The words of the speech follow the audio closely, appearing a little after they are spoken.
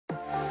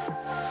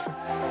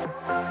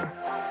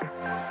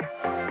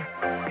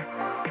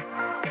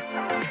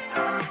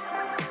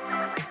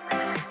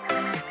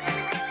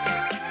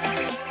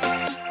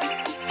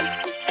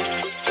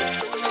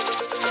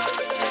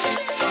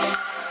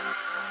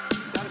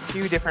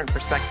few different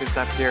perspectives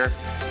up here,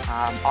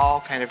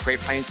 all kind of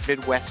Great Plains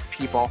Midwest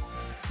people.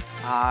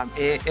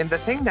 And the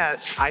thing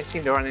that I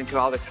seem to run into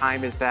all the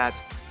time is that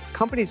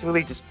companies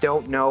really just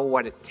don't know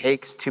what it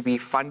takes to be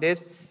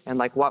funded and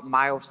like what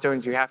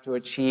milestones you have to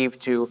achieve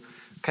to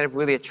kind of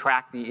really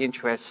attract the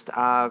interest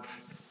of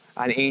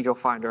an angel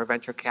fund or a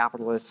venture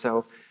capitalist.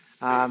 So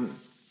I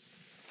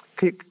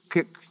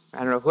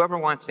don't know, whoever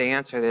wants to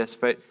answer this,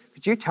 but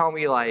could you tell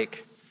me,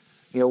 like,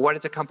 what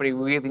does a company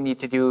really need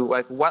to do?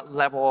 Like, what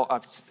level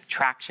of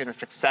traction or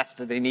success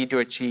do they need to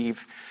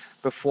achieve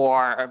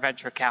before a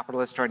venture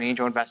capitalist or an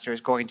angel investor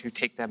is going to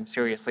take them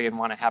seriously and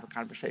want to have a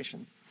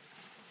conversation?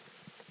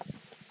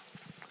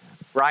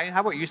 Ryan,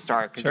 how about you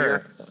start? Because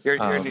Sure. you're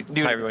new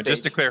to Hi, everyone.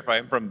 Just to clarify,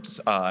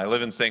 I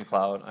live in St.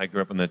 Cloud. I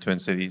grew up in the Twin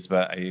Cities,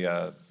 but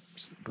I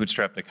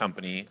bootstrapped a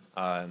company.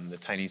 And the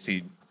Tiny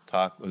Seed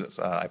talk was,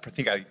 I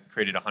think I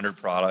created 100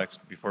 products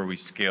before we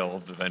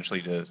scaled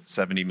eventually to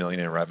 70 million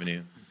in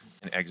revenue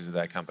and exited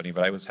that company.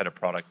 But I was head of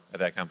product at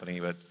that company.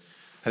 But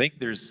I think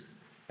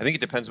it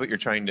depends what you're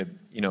trying to,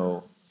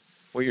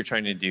 what you're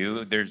trying to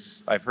do.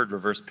 I've heard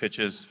reverse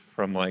pitches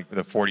from like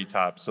the 40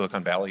 top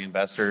Silicon Valley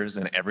investors,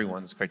 and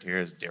everyone's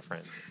criteria is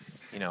different.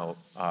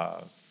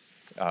 But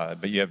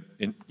you have,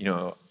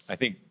 I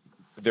think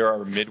there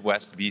are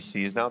Midwest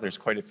VCs now. There's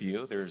quite a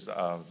few. There's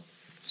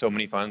so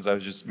many funds. I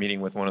was just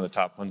meeting with one of the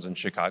top funds in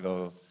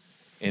Chicago,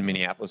 in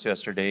Minneapolis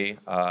yesterday,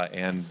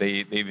 and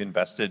they've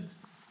invested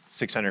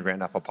 600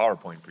 grand off a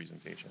PowerPoint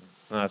presentation.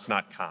 Now, that's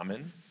not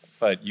common,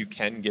 but you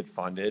can get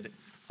funded.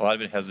 A lot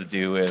of it has to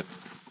do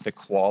with the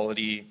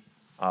quality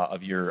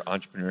of your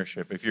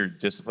entrepreneurship. If you're a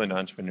disciplined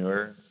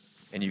entrepreneur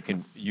and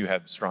you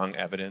have strong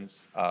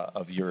evidence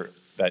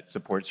that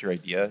supports your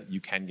idea, you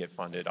can get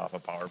funded off a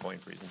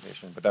PowerPoint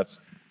presentation. But that's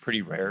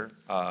pretty rare.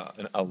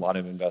 And a lot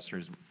of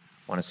investors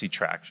want to see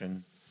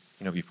traction,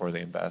 before they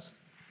invest.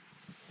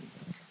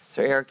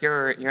 So Eric,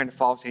 you're in the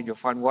Falls Angel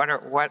Fund. What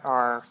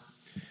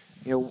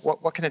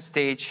kind of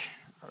stage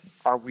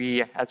are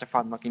we as a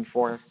fund looking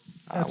for?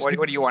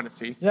 What do you want to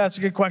see? Yeah, that's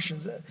a good question.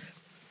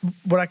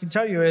 What I can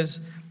tell you is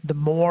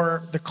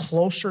the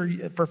closer,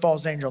 for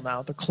Falls Angel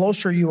now, the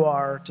closer you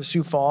are to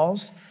Sioux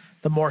Falls,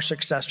 the more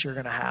success you're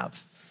going to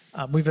have.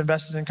 We've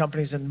invested in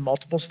companies in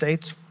multiple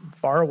states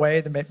far away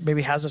that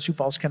maybe has a Sioux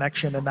Falls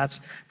connection, and that's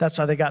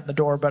how they got in the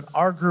door. But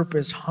our group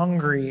is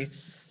hungry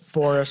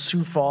for a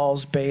Sioux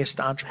Falls-based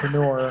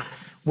entrepreneur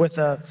with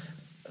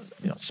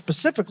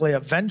specifically a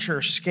venture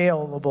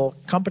scalable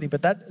company.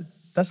 But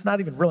that's not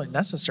even really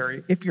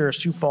necessary if you're a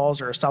Sioux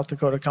Falls or a South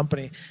Dakota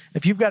company.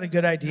 If you've got a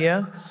good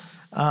idea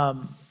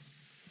and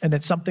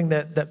it's something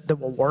that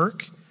will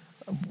work,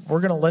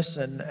 we're going to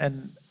listen.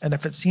 And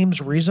if it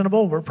seems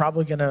reasonable, we're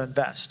probably going to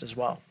invest as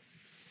well.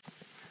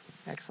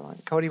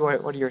 Excellent. Cody,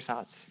 what are your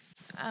thoughts?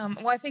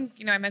 Well, I think,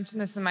 I mentioned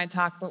this in my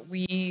talk, but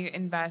we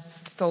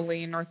invest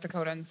solely in North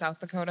Dakota and South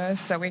Dakota.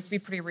 So we have to be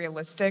pretty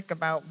realistic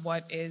about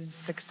what is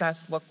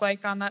success look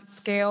like on that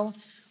scale.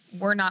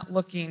 We're not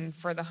looking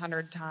for the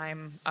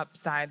 100-time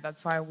upside.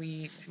 That's why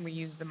we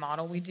use the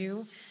model we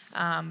do.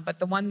 But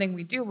the one thing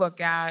we do look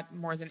at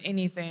more than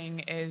anything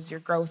is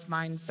your growth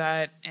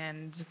mindset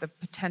and the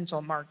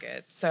potential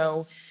market.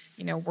 So,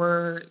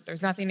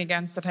 there's nothing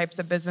against the types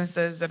of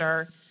businesses that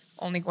are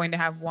only going to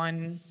have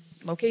one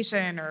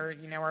location or,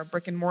 are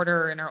brick and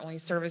mortar and are only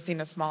servicing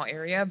a small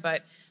area.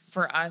 But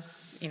for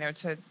us,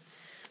 to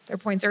their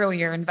points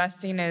earlier,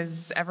 investing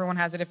is, everyone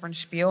has a different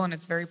spiel and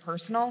it's very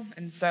personal.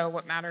 And so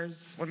what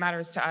matters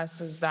to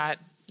us is that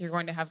you're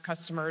going to have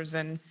customers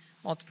in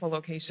multiple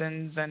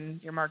locations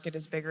and your market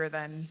is bigger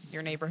than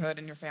your neighborhood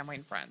and your family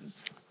and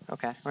friends.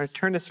 Okay, I'm going to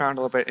turn this around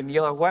a little bit.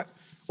 Anila,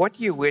 what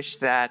do you wish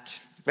that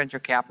venture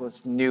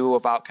capitalists knew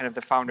about kind of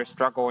the founder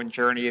struggle and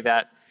journey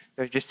that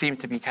there just seems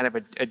to be kind of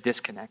a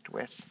disconnect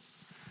with?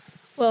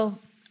 Well,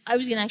 I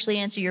was going to actually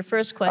answer your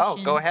first question.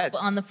 Oh, go ahead.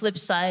 On the flip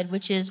side,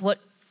 which is what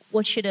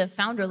should a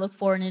founder look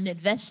for in an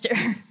investor?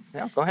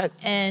 Yeah, go ahead.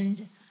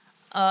 And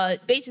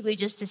basically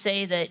just to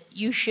say that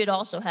you should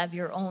also have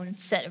your own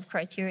set of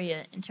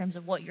criteria in terms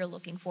of what you're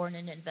looking for in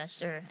an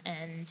investor.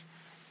 And,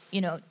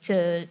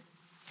 to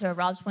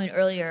Rob's point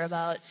earlier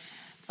about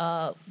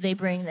they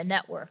bring the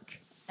network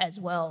as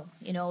well,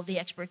 the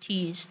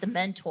expertise, the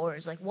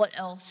mentors, like what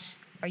else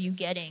are you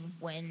getting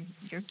when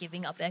you're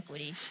giving up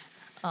equity?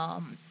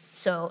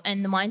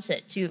 And the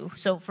mindset too.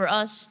 So for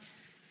us,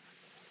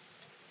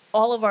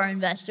 all of our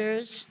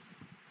investors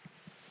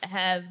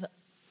have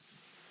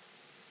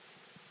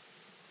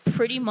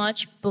pretty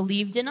much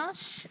believed in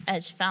us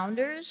as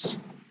founders.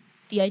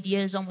 The idea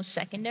is almost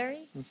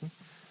secondary.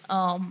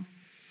 Mm-hmm.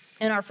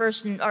 And our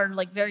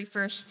very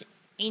first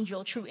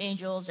true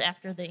angels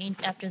after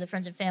the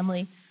friends and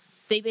family,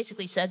 they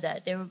basically said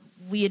that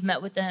we had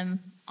met with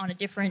them on a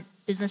different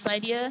business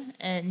idea,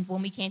 and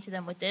when we came to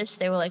them with this,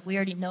 they were like, "We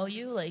already know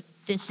you. Like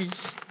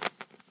this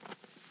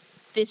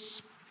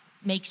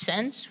makes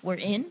sense. We're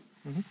in."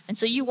 Mm-hmm. And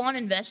so you want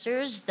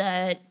investors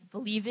that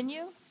believe in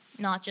you,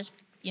 not just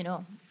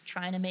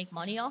trying to make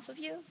money off of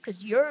you,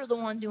 because you're the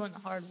one doing the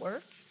hard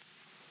work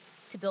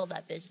to build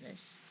that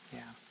business. Yeah.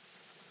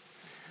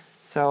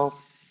 So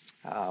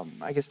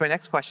I guess my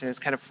next question is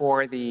kind of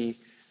for the,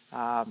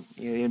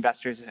 the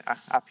investors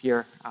up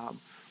here.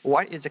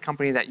 What is a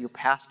company that you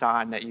passed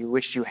on that you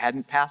wish you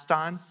hadn't passed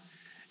on,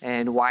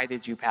 and why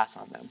did you pass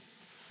on them?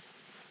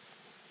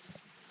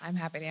 I'm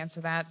happy to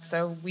answer that.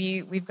 So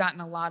we've gotten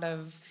a lot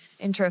of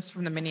interest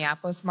from the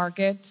Minneapolis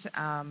market,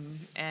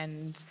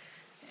 and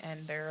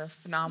there are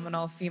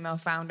phenomenal female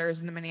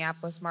founders in the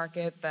Minneapolis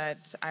market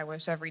that I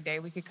wish every day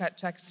we could cut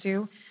checks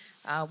to.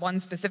 One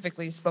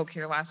specifically spoke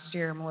here last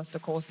year, Melissa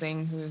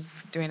Colsing,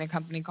 who's doing a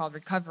company called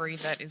Recovery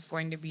that is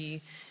going to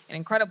be an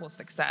incredible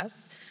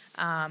success.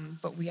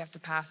 But we have to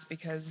pass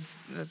because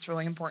it's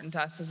really important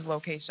to us as a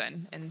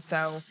location. And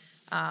so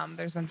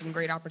there's been some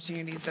great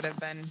opportunities that have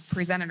been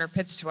presented or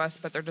pitched to us,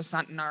 but they're just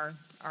not in our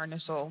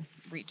initial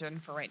region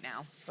for right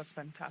now. So that's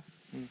been tough.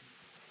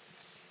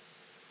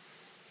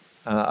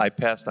 I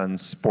passed on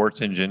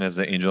Sports Engine as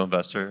an angel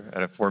investor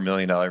at a $4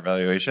 million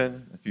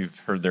valuation. If you've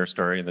heard their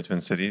story in the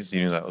Twin Cities, you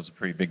knew that was a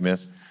pretty big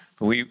miss.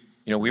 But we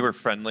were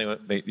friendly.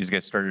 These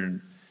guys started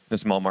in a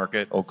small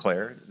market, Eau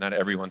Claire. Not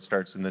everyone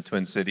starts in the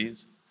Twin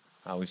Cities.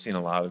 We've seen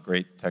a lot of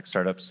great tech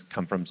startups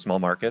come from small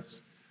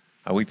markets.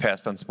 We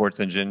passed on Sports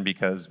Engine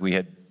because we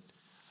had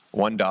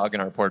one dog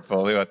in our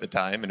portfolio at the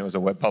time, and it was a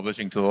web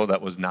publishing tool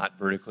that was not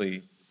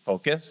vertically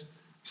focused. We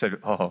said,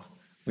 oh,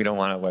 we don't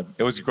want a web.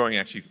 It was growing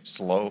actually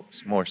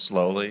more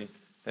slowly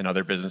than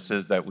other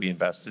businesses that we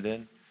invested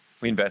in.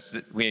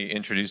 We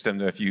introduced them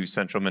to a few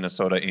central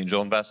Minnesota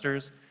angel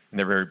investors, and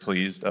they're very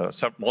pleased.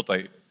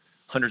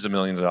 Hundreds of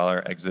millions of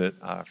dollar exit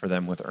for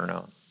them with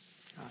earnout.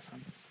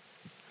 Awesome.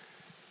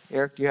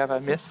 Eric, do you have a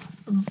miss?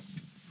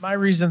 My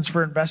reasons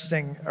for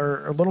investing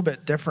are a little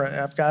bit different.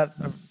 I've got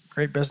a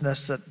great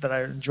business that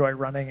I enjoy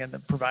running and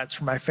that provides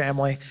for my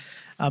family.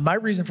 My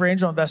reason for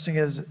angel investing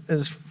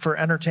is for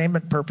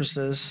entertainment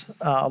purposes,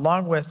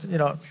 along with,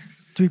 to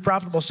be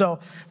profitable. So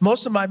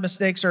most of my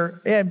mistakes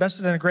are, I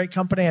invested in a great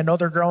company. I know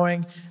they're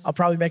growing. I'll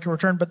probably make a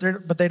return,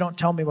 but they don't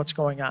tell me what's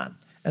going on.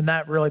 And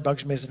that really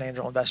bugs me as an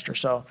angel investor.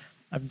 So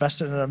I've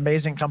invested in an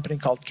amazing company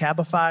called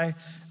Cabify.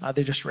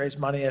 They just raised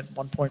money at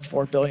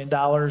 $1.4 billion.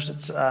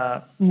 It's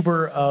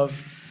Uber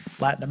of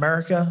Latin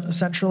America,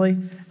 essentially.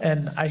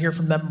 And I hear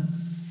from them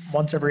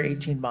once every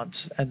 18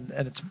 months, and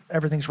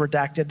everything's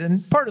redacted.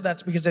 And part of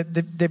that's because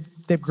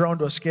they've grown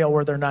to a scale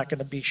where they're not going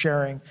to be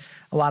sharing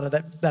a lot of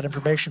that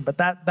information. But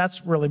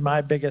that's really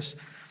my biggest.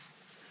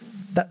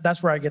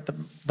 That's where I get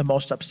the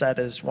most upset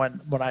is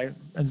when I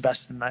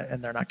invest and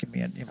they're not giving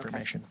me any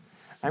information. Okay.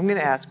 I'm going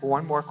to ask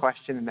one more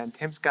question, and then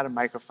Tim's got a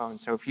microphone.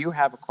 So if you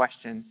have a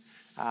question,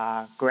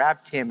 grab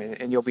Tim,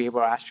 and you'll be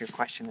able to ask your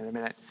question in a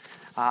minute.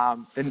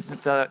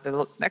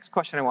 The next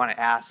question I want to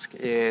ask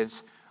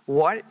is,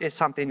 what is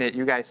something that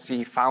you guys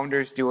see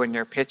founders do in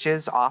their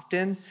pitches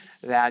often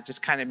that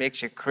just kind of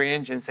makes you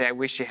cringe and say, I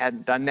wish you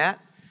hadn't done that?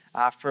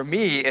 For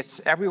me,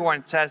 it's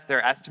everyone says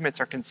their estimates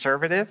are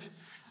conservative.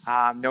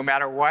 No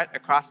matter what,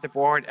 across the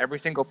board, every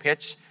single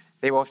pitch,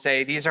 they will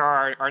say, these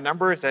are our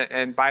numbers,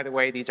 and by the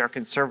way, these are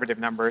conservative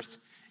numbers.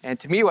 And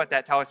to me, what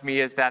that tells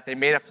me is that they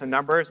made up some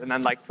numbers and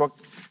then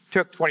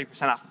took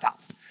 20% off the top.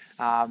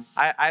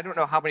 I don't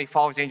know how many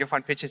Falls Angel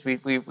Fund pitches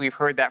we've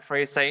heard that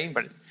phrase saying,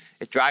 but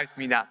it drives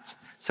me nuts.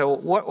 So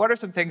what are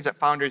some things that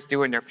founders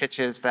do in their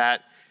pitches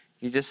that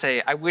you just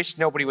say, I wish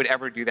nobody would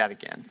ever do that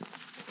again?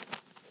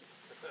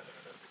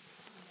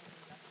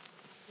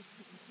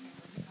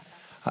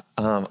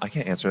 I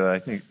can't answer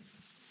that.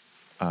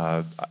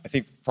 I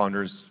think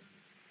founders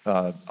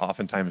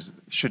oftentimes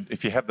should,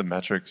 if you have the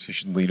metrics, you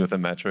should lead with the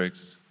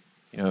metrics.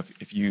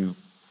 If you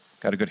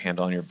got a good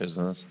handle on your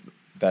business,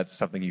 that's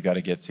something you got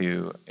to get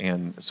to.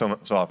 And so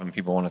often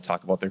people want to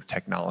talk about their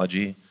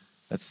technology.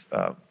 That's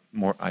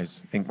I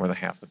think more than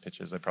half the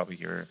pitches I probably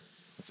hear.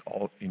 It's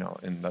all,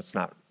 and that's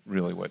not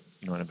really what,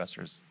 an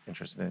investor's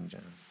interested in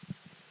general.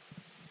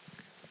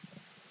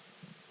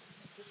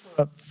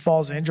 From a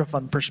Falls Angel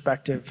Fund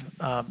perspective,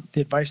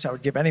 the advice I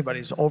would give anybody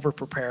is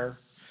over-prepare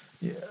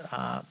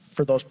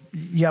for those.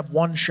 You have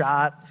one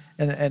shot,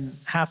 and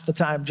half the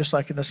time, just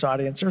like in this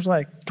audience, there's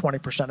like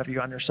 20% of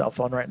you on your cell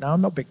phone right now.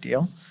 No big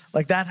deal.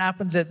 Like that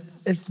happens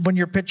when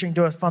you're pitching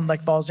to a fund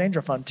like Falls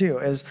Angel Fund too,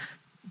 is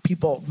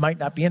people might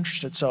not be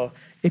interested. So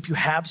if you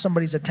have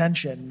somebody's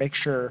attention, make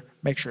sure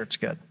it's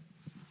good.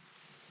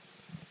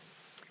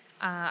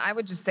 I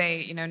would just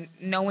say,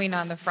 knowing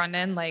on the front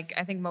end, I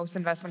think most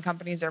investment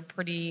companies are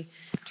pretty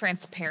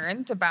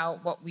transparent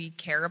about what we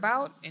care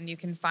about, and you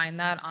can find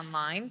that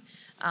online.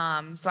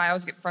 So I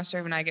always get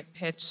frustrated when I get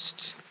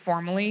pitched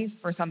formally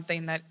for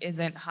something that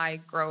isn't high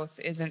growth,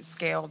 isn't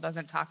scale,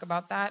 doesn't talk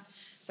about that.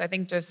 So I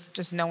think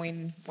just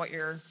knowing what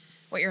your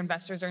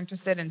investors are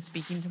interested in,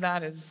 speaking to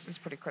that is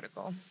pretty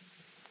critical.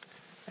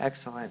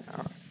 Excellent.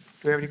 Do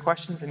we have any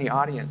questions in the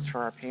audience for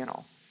our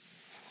panel?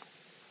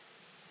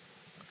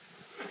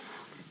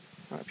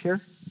 Up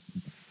here.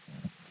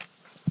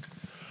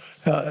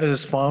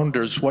 As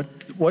founders,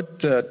 what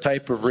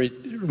type of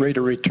rate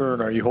of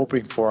return are you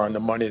hoping for on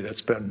the money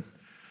that's been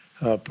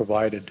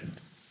provided?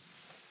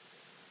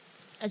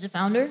 As a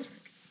founder?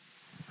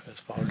 As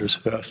founders,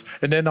 yes.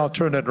 And then I'll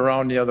turn it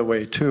around the other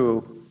way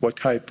too. what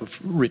type of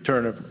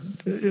return as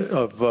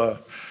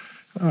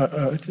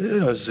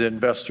the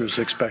investors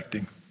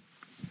expecting?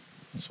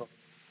 So.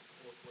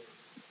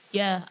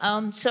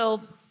 Yeah,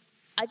 so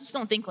I just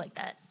don't think like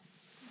that.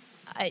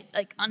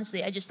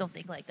 Honestly, I just don't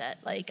think like that.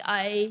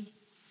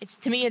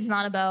 To me, it's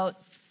not about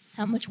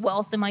how much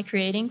wealth am I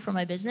creating for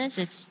my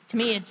business. To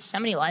me, it's how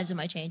many lives am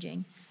I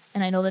changing?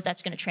 And I know that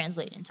that's going to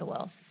translate into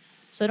wealth.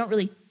 So I don't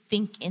really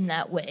think in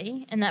that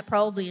way. And that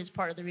probably is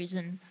part of the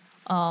reason,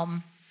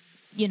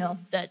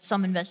 that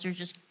some investors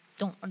just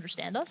don't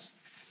understand us,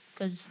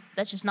 because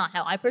that's just not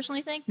how I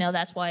personally think. Now,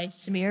 that's why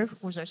Samir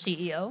was our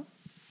CEO.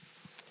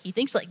 He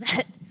thinks like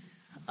that.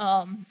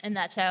 And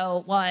that's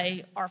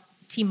why our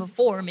team of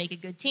 4 make a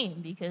good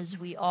team, because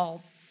we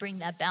all bring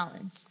that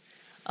balance.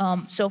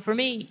 So for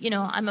me,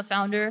 I'm a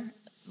founder.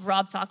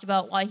 Rob talked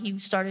about why he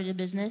started a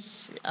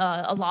business.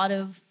 A lot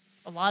of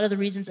the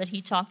reasons that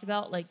he talked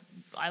about,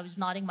 I was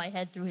nodding my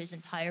head through his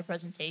entire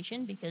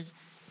presentation, because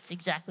it's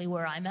exactly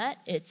where I'm at.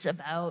 It's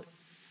about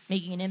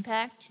making an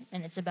impact,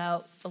 and it's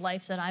about the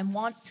life that I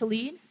want to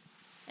lead,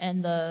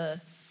 and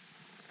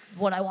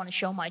what I want to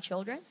show my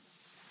children.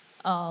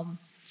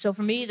 So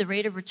for me, the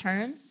rate of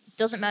return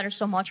doesn't matter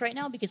so much right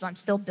now, because I'm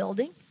still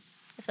building,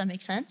 if that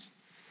makes sense.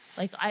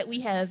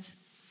 We have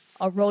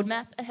a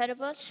roadmap ahead of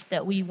us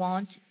that we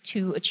want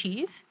to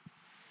achieve.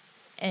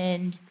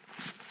 And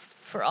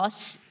for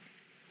us,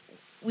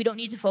 we don't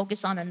need to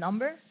focus on a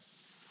number.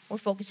 We're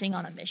focusing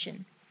on a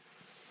mission.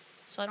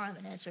 So I don't have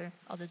an answer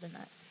other than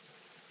that.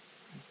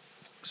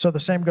 So the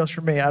same goes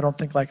for me. I don't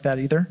think like that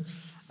either.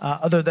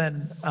 Other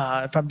than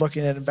if I'm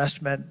looking at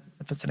investment,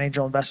 if it's an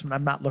angel investment,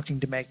 I'm not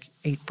looking to make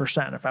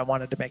 8%. If I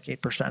wanted to make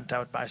 8%, I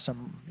would buy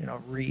some,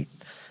 REIT.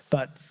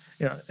 But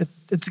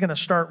it's going to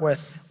start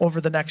with, over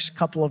the next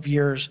couple of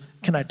years,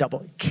 can I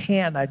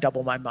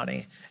double my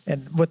money?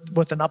 And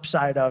with an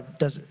upside of,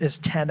 is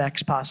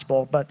 10x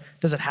possible? But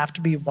does it have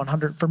to be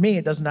 100? For me,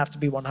 it doesn't have to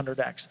be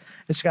 100x.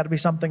 It's got to be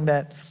something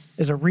that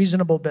is a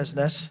reasonable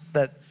business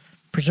that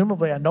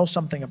presumably I know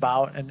something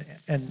about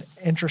and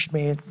interests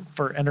me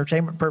for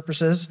entertainment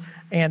purposes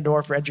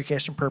or for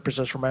education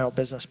purposes for my own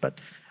business. But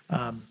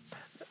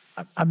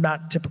I'm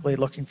not typically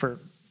looking for,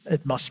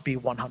 it must be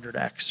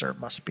 100x or it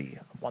must be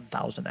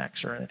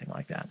 1000x or anything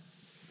like that.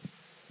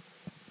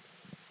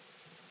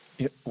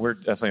 We're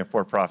definitely a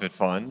for-profit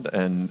fund,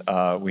 and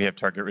we have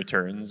target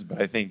returns.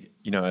 But I think,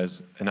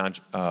 as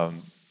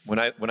when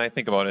I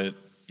think about it,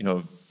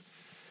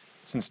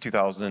 since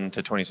 2000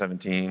 to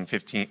 2017,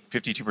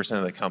 52%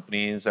 of the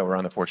companies that were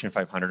on the Fortune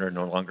 500 are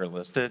no longer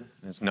listed.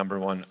 And its number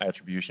one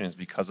attribution is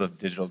because of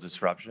digital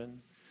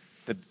disruption.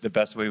 The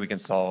best way we can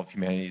solve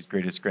humanity's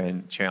greatest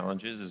grand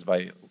challenges is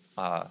by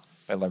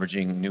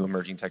leveraging new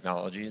emerging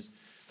technologies.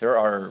 There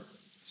are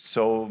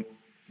so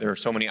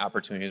many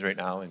opportunities right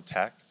now in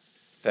tech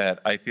that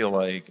I feel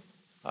like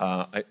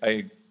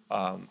I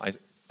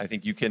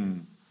think you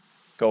can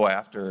go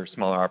after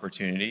smaller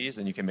opportunities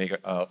and you can make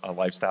a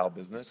lifestyle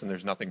business, and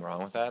there's nothing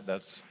wrong with that.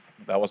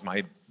 That was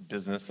my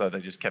business that I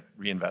just kept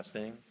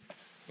reinvesting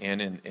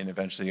and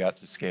eventually got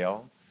to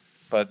scale.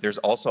 But there's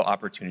also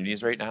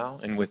opportunities right now,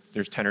 and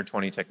there's 10 or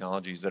 20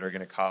 technologies that are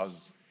going to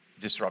cause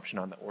disruption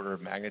on the order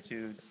of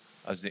magnitude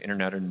as the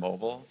internet and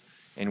mobile.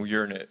 And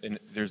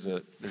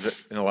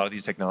a lot of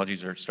these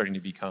technologies are starting to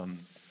become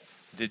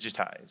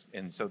digitized.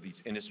 And so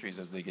these industries,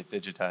 as they get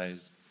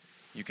digitized,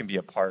 you can be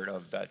a part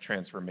of that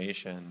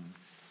transformation.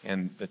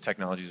 And the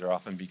technologies are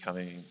often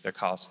becoming, their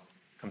cost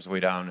comes way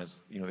down as,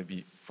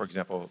 for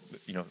example,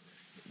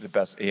 the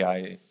best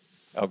AI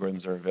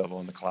algorithms are available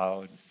in the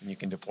cloud, and you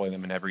can deploy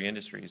them in every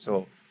industry.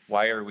 So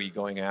why are we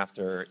going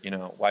after,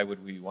 why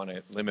would we want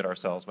to limit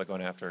ourselves by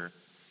going after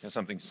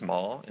something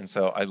small? And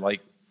so I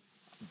like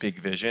big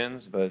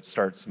visions, but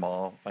start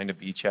small, find a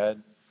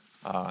beachhead,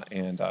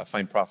 and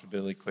find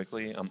profitability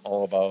quickly. I'm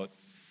all about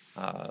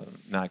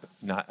not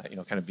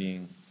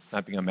being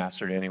a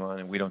master to anyone,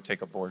 and we don't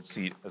take a board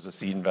seat as a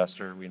seed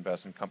investor. We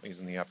invest in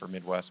companies in the upper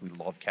Midwest. We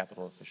love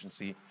capital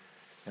efficiency.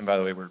 And by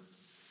the way,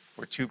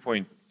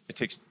 it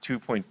takes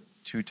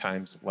 2.2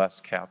 times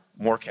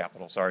more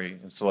capital,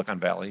 in Silicon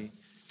Valley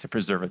to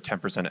preserve a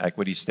 10%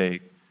 equity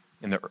stake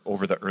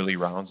over the early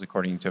rounds,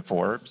 according to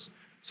Forbes.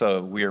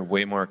 So we are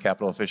way more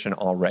capital efficient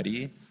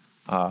already.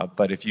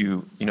 But if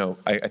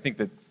I think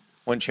that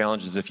one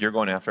challenge is if you're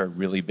going after a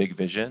really big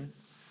vision,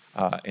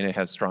 and it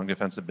has strong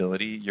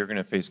defensibility, you're going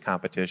to face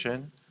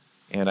competition.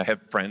 And I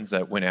have friends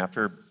that went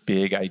after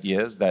big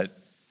ideas that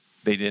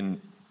they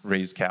didn't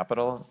raise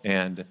capital,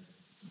 and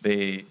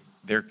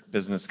their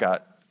business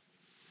got,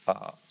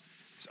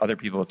 other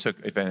people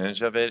took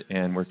advantage of it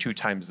and were 2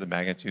 times the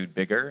magnitude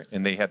bigger,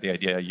 and they had the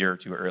idea a year or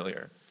 2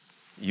 earlier.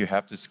 You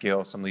have to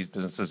scale some of these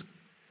businesses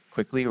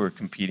quickly. We're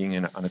competing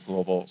on a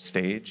global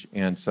stage.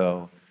 And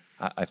so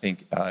I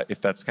think if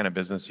that's the kind of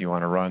business you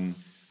want to run,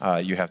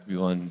 you have to be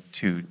willing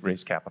to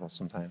raise capital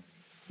sometime.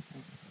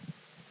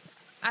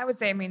 I would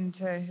say,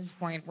 to his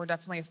point, we're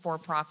definitely a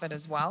for-profit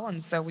as well.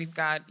 And so we've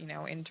got,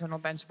 internal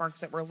benchmarks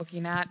that we're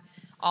looking at.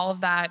 All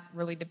of that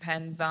really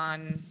depends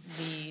on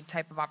the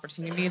type of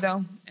opportunity,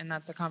 though. And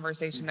that's a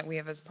conversation that we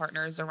have as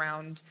partners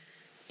around,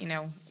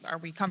 are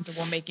we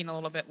comfortable making a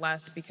little bit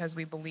less because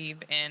we believe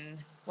in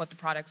what the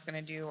product's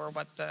going to do or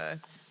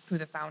who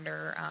the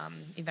founder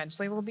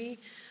eventually will be.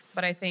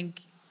 But I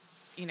think,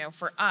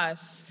 for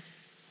us,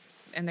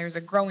 and there's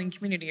a growing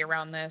community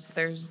around this,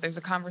 there's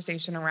a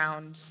conversation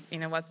around,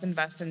 let's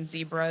invest in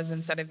zebras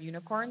instead of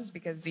unicorns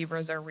because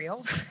zebras are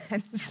real.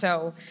 And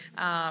so,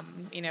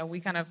 we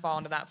kind of fall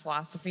into that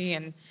philosophy.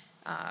 And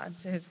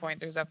to his point,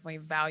 there's definitely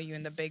value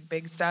in the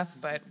big stuff,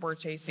 but we're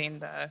chasing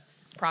the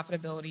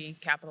profitability,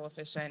 capital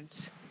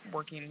efficient,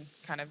 working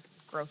kind of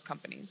growth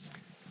companies.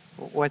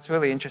 What's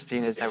really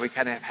interesting is that we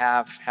kind of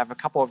have a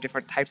couple of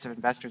different types of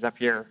investors up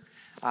here.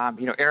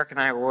 Eric and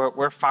I,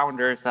 we're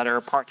founders that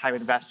are part-time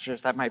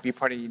investors that might be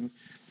putting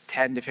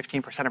 10 to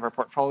 15% of our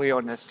portfolio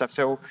in this stuff.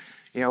 So,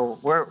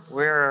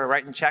 we're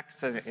writing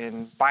checks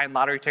and buying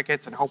lottery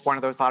tickets and hope one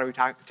of those lottery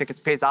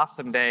tickets pays off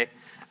someday.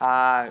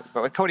 But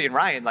with Cody and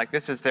Ryan,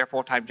 this is their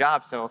full-time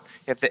job. So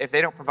if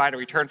they don't provide a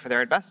return for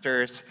their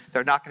investors,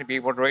 they're not going to be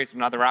able to raise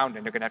another round,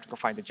 and they're going to have to go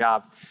find a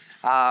job.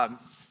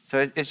 So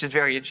it's just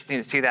very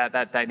interesting to see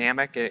that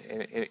dynamic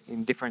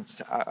in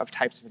difference of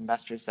types of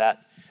investors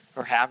that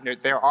are having.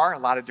 There are a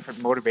lot of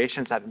different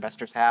motivations that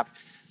investors have.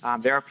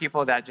 There are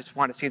people that just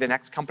want to see the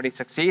next company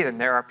succeed,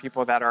 and there are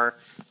people that are,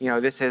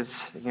 this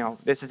is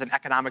an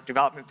economic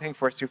development thing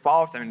for Sioux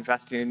Falls. I'm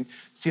investing in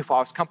Sioux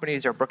Falls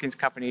companies or Brookings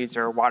companies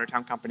or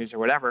Watertown companies or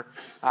whatever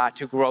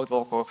to grow the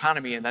local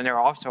economy. And then there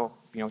are also,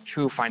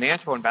 true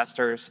financial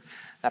investors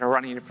that are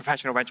running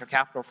professional venture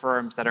capital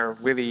firms that are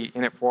really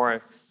in it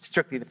for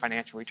strictly the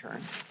financial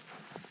return.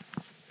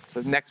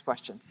 So the next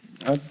question.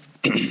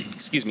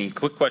 Excuse me,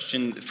 quick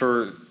question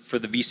for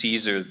the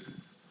VCs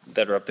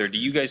that are up there. Do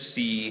you guys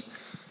see,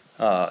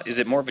 is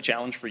it more of a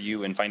challenge for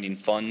you in finding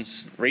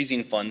funds,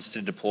 raising funds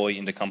to deploy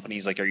into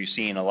companies? Are you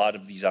seeing a lot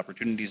of these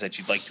opportunities that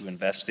you'd like to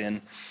invest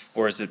in?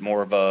 Or is it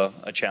more of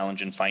a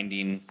challenge in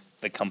finding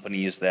the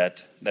companies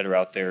that are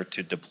out there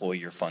to deploy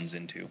your funds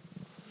into?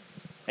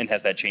 And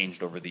has that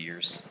changed over the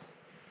years?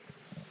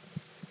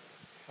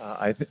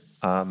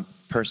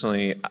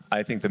 Personally,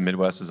 I think the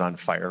Midwest is on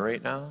fire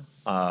right now.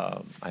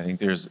 I think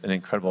there's an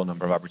incredible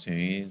number of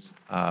opportunities,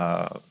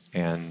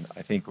 and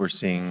I think we're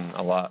seeing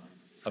a lot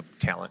of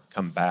talent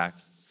come back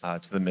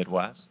to the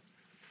Midwest.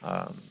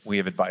 We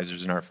have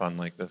advisors in our fund,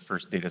 like the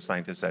first data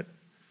scientists at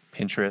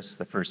Pinterest,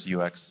 the first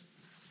UX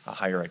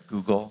hire at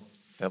Google,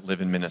 that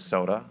live in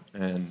Minnesota,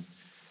 and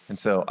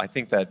so I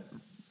think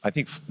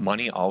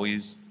money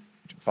always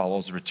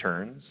follows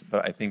returns,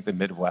 but I think the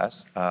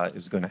Midwest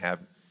is going to have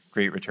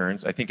great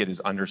returns. I think it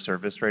is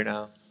underserviced right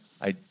now.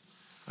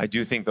 I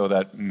do think, though,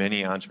 that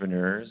many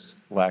entrepreneurs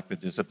lack the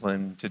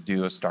discipline to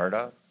do a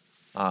startup,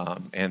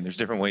 and there's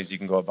different ways you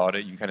can go about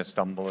it. You can kind of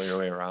stumble your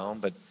way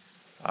around,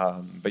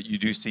 but you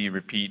do see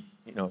repeat.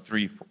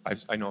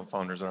 I know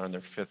founders are on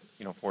their fifth,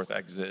 fourth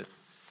exit,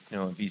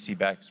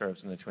 VC-backed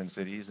startups in the Twin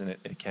Cities, and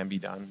it can be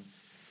done.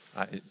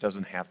 It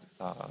doesn't have.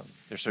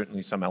 There's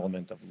certainly some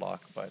element of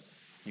luck, but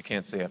you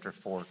can't say after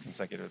 4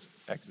 consecutive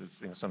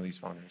exits, some of these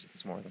founders,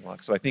 it's more than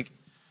luck. So I think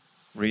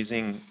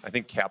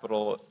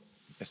capital,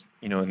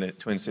 in the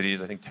Twin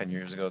Cities, I think 10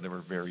 years ago, there were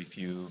very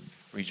few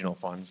regional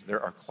funds.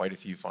 There are quite a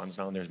few funds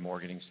now, and there's more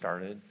getting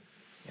started.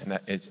 And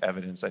that it's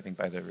evidenced, I think,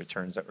 by the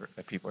returns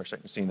that people are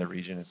starting to see in the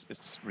region.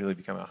 It's really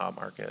become a hot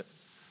market.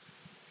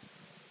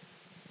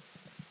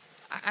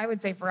 I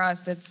would say for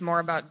us, it's more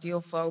about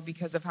deal flow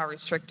because of how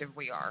restrictive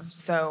we are.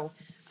 So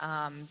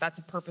that's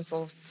a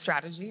purposeful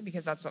strategy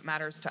because that's what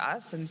matters to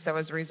us. And so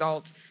as a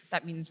result,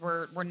 that means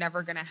we're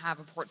never going to have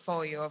a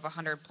portfolio of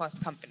 100 plus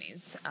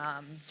companies.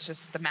 It's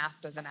just the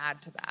math doesn't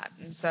add to that.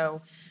 And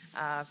so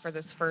for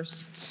this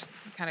first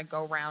kind of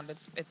go round,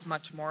 it's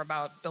much more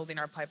about building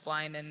our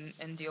pipeline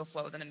and deal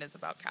flow than it is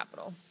about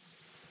capital.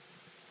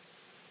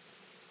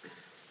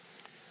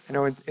 I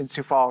know in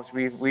Sioux Falls,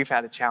 we've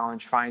had a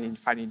challenge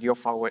finding deal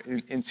flow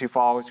in Sioux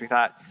Falls. We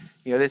thought,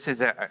 this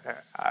is a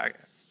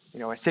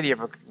city of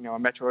a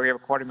metro area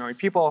of 250,000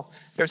 people.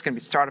 There's going to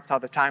be startups all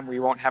the time. We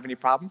won't have any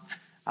problem.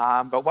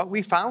 But what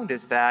we found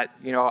is that,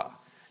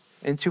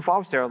 in Sioux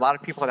Falls, there are a lot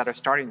of people that are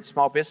starting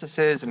small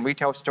businesses and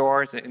retail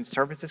stores and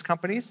services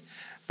companies.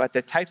 But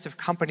the types of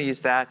companies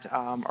that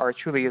are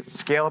truly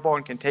scalable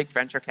and can take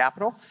venture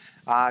capital,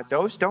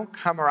 those don't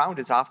come around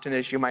as often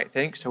as you might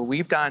think. So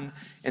we've done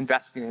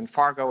investing in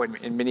Fargo and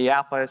in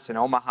Minneapolis and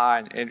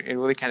Omaha and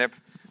really kind of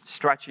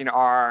stretching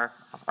our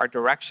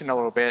direction a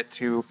little bit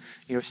to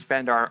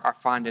spend our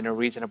fund in a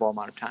reasonable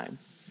amount of time.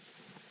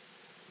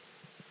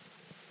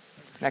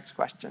 Next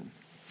question.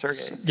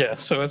 Sergey. Yeah,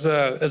 so as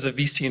a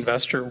VC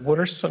investor, what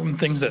are some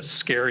things that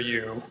scare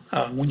you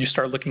when you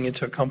start looking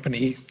into a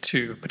company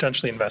to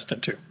potentially invest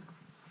into?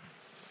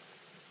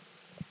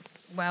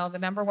 Well, the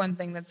number one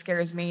thing that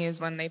scares me is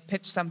when they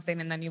pitch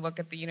something and then you look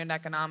at the unit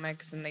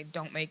economics and they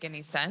don't make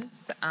any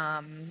sense.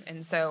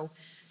 And so,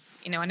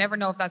 I never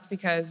know if that's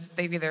because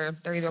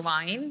they're either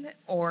lying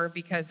or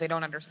because they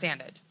don't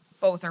understand it.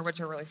 Both are which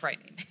are really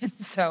frightening.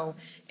 So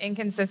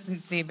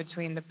inconsistency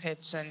between the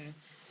pitch and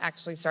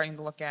actually starting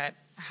to look at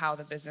how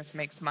the business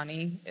makes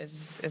money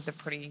is a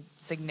pretty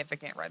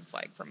significant red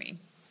flag for me.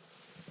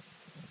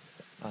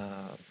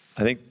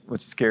 I think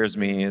what scares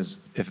me is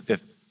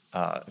if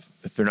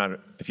you're not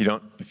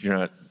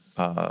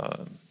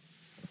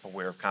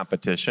aware of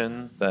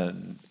competition,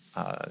 then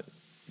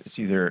it's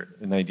either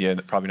an idea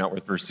that probably not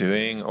worth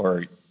pursuing,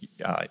 or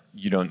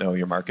you don't know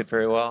your market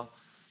very well.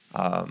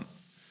 I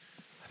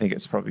think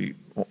it's probably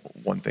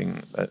one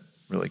thing that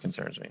really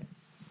concerns me.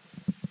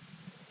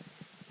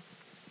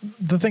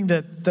 The thing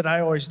that I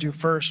always do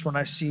first when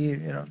I see,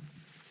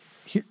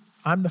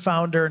 I'm the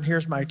founder and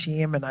here's my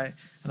team, and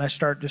I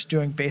start just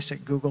doing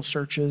basic Google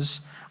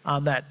searches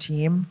on that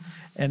team.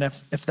 And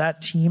if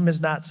that team is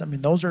not,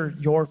 those are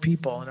your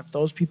people, and if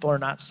those people are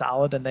not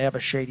solid and they have a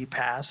shady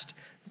past,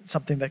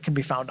 something that can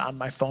be found on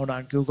my phone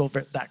on Google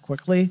that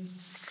quickly,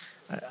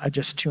 I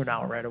just tune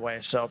out right away.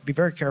 So be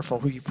very careful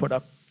who you put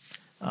up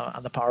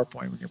on the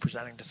PowerPoint when you're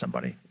presenting to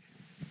somebody.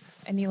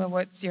 And Neela,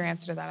 what's your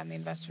answer to that on the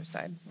investor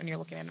side when you're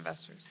looking at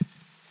investors?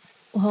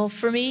 Well,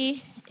 for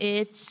me,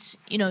 it's,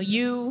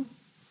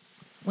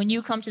 when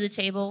you come to the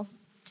table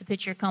to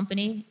pitch your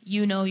company,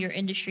 you know your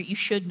industry. You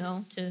should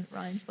know, to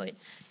Ryan's point,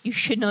 you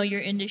should know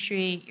your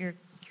industry, your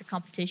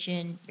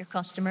competition, your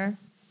customer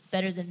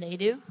better than they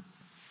do.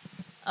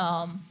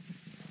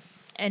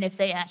 And if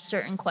they ask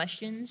certain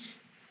questions,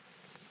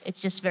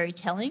 it's just very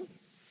telling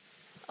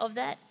of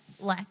that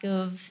lack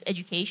of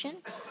education.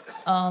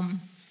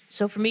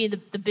 So for me,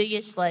 the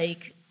biggest,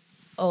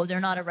 they're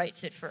not a right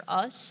fit for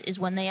us, is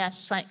when they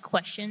ask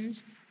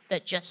questions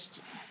that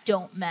just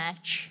don't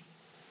match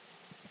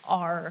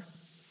our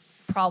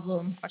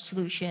problem, our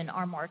solution,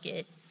 our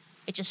market.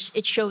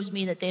 It shows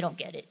me that they don't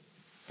get it,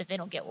 that they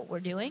don't get what we're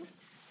doing.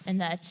 And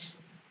that's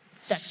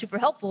super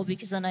helpful,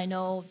 because then I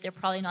know they're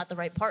probably not the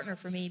right partner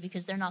for me,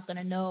 because they're not going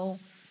to know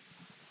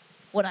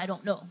what I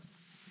don't know.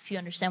 If you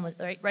understand what,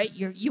 right?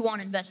 You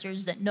want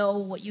investors that know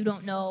what you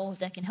don't know,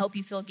 that can help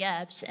you fill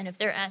gaps. And if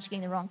they're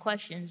asking the wrong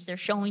questions, they're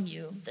showing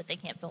you that they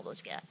can't fill those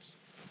gaps.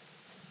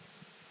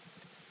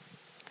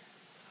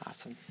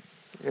 Awesome.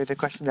 You had a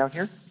question down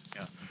here?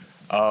 Yeah.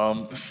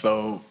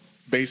 So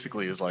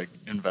basically, is like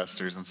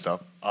investors and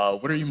stuff,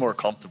 what are you more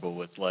comfortable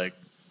with? Like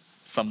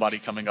somebody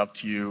coming up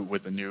to you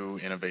with a new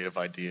innovative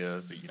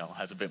idea that,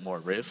 has a bit more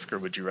risk, or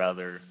would you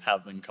rather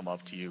have them come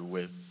up to you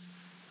with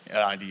an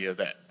idea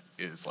that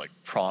is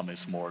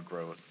promise more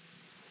growth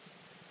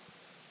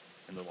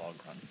in the long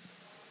run?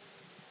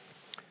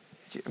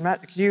 I'm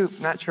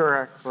not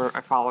sure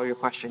I follow your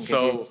question.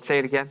 Can you say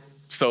it again?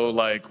 So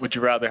would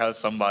you rather have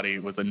somebody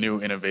with a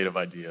new innovative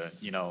idea,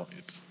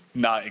 it's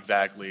not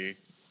exactly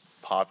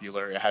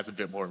popular, it has a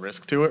bit more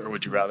risk to it, or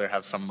would you rather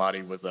have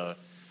somebody with a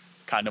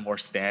kind of more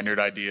standard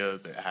idea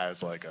that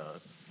has a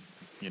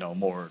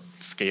more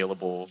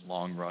scalable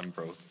long run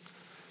growth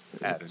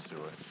added to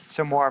it?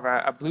 So more of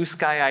a blue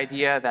sky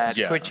idea that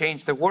could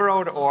change the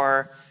world,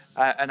 or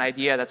an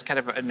idea that's kind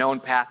of a known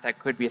path that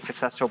could be a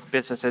successful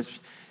business is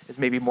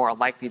maybe more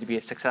likely to be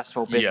a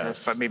successful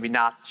business, but maybe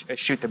not a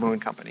shoot the moon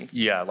company.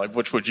 Yeah,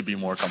 which would you be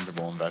more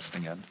comfortable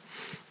investing in?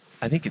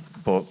 I think it's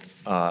both.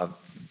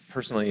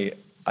 Personally,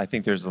 I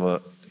think there's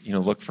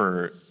look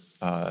for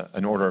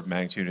an order of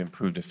magnitude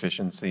improved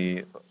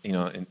efficiency,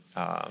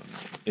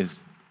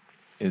 is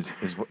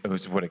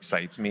what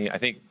excites me. I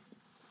think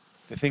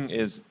the thing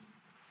is,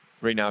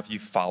 right now, if you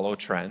follow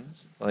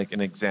trends, like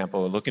an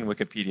example, look in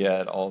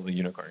Wikipedia at all the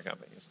unicorn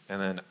companies, and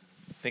then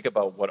think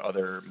about what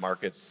other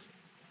markets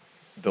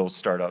those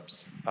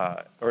startups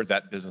or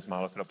that business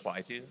model could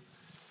apply to.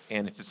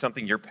 And if it's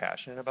something you're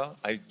passionate about,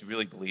 I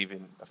really believe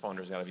in a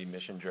founder's got to be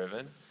mission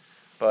driven.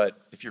 But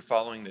if you're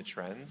following the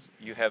trends,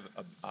 you have,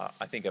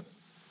 I think,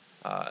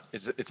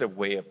 it's a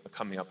way of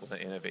coming up with an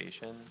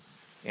innovation,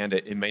 and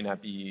it may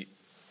not be,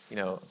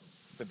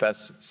 the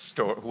best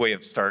way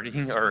of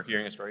starting or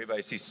hearing a story, but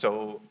I see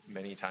so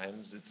many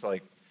times it's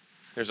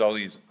there's all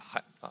these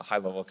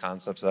high-level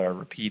concepts that are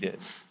repeated.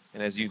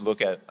 And as you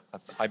look at,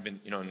 I've been,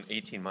 in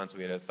 18 months,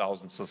 we had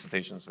 1,000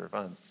 solicitations for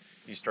funds.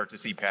 You start to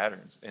see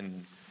patterns,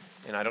 and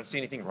I don't see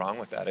anything wrong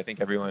with that. I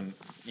think everyone,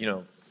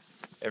 no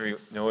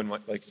one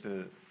likes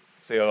to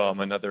say, oh, I'm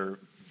another,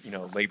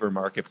 labor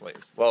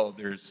marketplace. Well,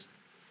 there's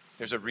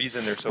a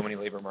reason there's so many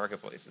labor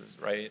marketplaces,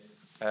 right?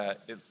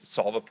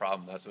 Solve a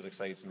problem. That's what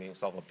excites me.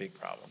 Solve a big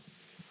problem.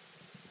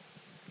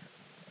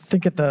 I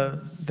think at the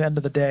end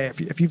of the day,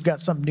 if you've got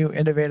some new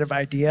innovative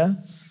idea,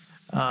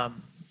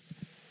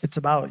 it's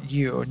about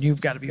you, and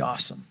you've got to be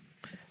awesome.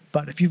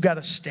 But if you've got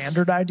a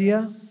standard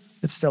idea,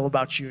 it's still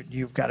about you, and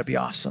you've got to be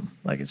awesome.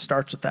 It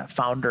starts with that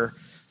founder.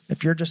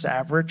 If you're just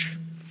average,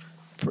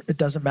 it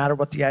doesn't matter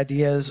what the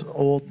idea is,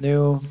 old,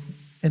 new,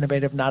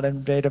 innovative, not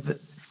innovative,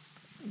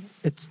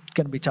 it's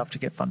going to be tough to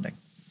get funding.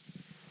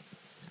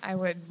 I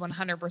would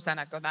 100%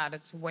 echo that.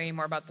 It's way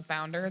more about the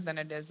founder than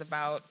it is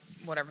about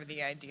whatever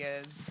the idea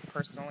is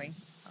personally.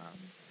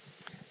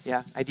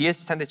 Yeah,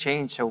 ideas tend to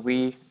change, so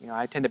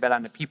I tend to bet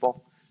on the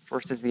people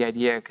versus the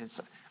idea,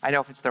 because I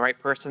know if it's the right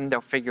person, they'll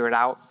figure it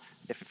out.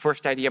 If the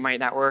first idea might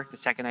not work, the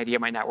second idea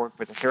might not work,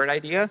 but the third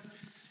idea,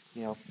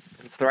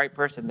 if it's the right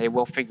person, they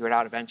will figure it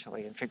out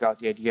eventually and figure out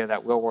the idea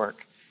that will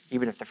work,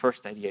 even if the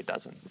first idea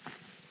doesn't.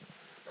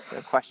 Is there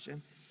a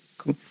question?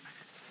 Cool.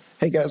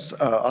 Hey guys,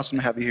 awesome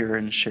to have you here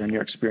and sharing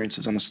your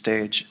experiences on the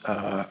stage.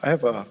 I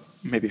have a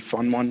maybe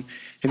fun one.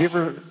 Have you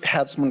ever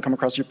had someone come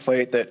across your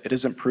plate that it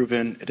isn't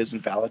proven, it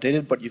isn't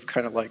validated, but you've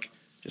kind of like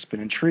just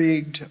been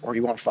intrigued or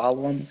you want to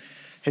follow them?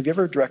 Have you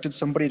ever directed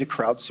somebody to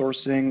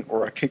crowdsourcing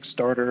or a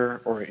Kickstarter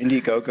or an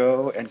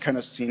Indiegogo and kind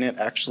of seen it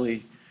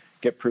actually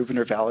get proven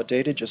or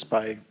validated just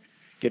by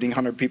getting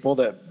 100 people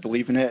that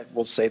believe in it,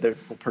 will say they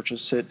will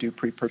purchase it, do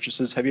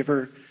pre-purchases? Have you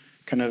ever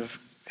kind of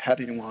had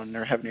anyone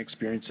or have any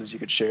experiences you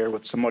could share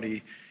with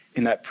somebody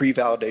in that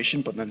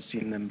pre-validation, but then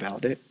seeing them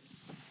validate?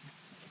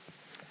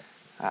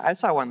 I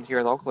saw one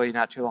here locally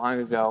not too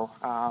long ago.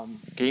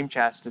 Game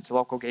Chest, it's a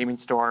local gaming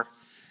store,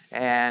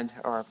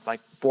 or like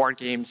board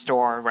game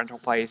store, rental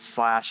place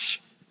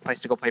 /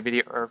 place to go play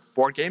video or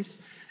board games.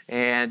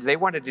 And they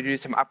wanted to do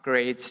some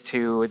upgrades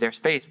to their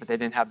space, but they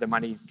didn't have the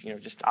money,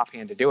 just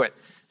offhand to do it.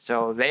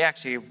 So they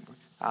actually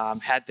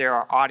had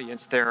their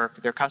audience, their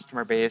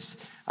customer base.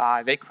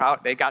 They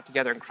got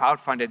together and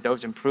crowdfunded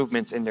those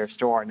improvements in their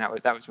store, and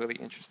that was really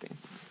interesting.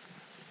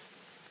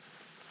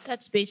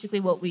 That's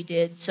basically what we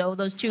did. So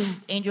those two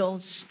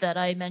angels that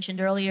I mentioned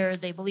earlier,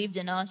 they believed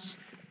in us.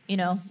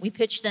 We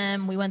pitched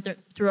them. We went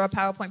through our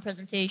PowerPoint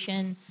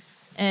presentation,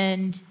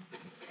 and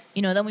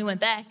then we went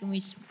back and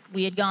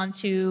we had gone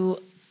to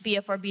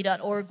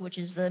bfrb.org, which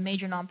is the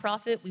major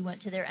nonprofit. We went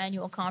to their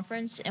annual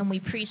conference and we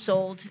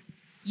pre-sold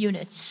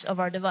units of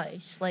our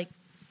device. Like,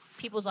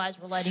 people's eyes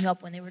were lighting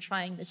up when they were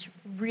trying this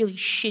really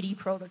shitty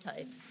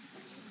prototype.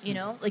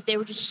 Like, they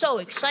were just so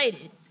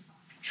excited.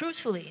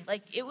 Truthfully,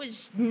 like, it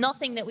was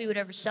nothing that we would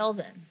ever sell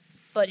them,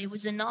 but it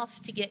was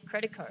enough to get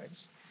credit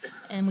cards.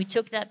 And we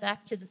took that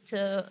back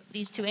to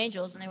these two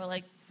angels, and they were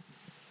like,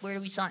 where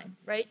do we sign,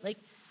 right? Like,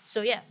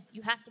 so yeah,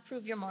 you have to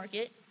prove your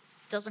market.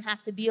 It doesn't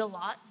have to be a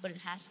lot, but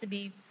it has to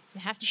be,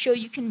 you have to show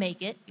you can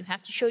make it. You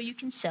have to show you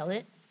can sell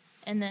it.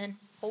 And then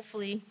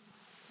hopefully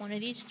one of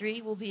these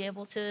three will be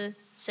able to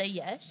say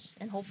yes.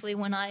 And hopefully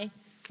when I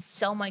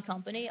sell my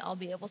company, I'll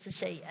be able to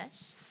say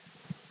yes.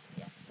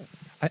 So,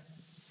 yeah.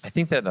 I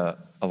think that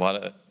a lot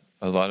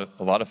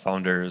of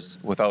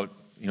founders, without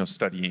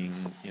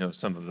studying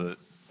some of the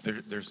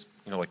there's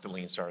like the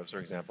lean startups, for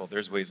example.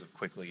 There's ways of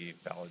quickly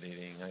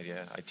validating an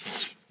idea. I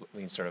teach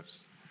lean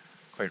startups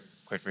quite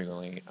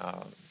frequently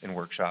in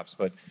workshops,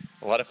 but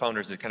a lot of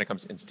founders, it kind of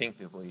comes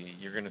instinctively.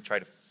 You're going to try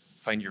to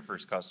find your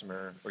first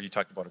customer, or you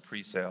talked about a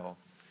pre-sale.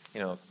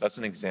 That's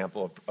an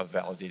example of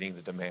validating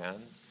the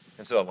demand.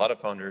 And so a lot of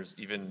founders,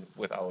 even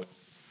without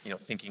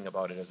thinking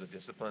about it as a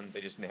discipline,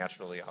 they just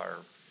naturally are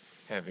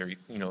kind of very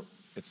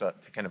it's a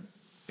kind of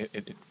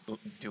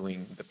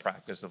doing the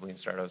practice of lean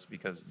startups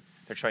because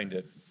they're trying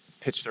to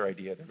pitch their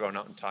idea. They're going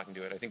out and talking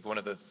to it. I think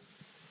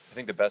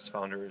the best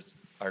founders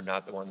are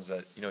not the ones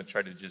that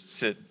try to just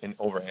sit and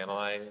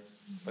overanalyze,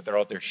 but they're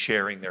out there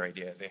sharing their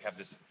idea. They have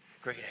this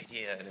great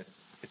idea, and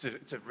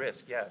it's a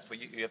risk, yes, but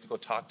you have to go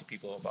talk to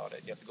people about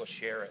it. You have to go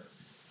share it,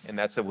 and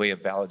that's a way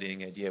of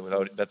validating an idea.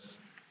 Without it, that's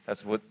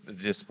what the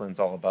discipline's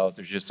all about.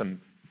 There's just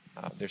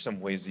there's some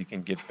ways you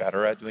can get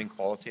better at doing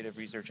qualitative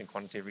research and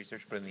quantitative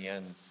research, but in the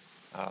end,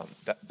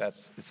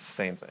 it's the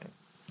same thing.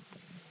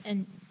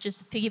 And just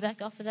to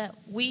piggyback off of that,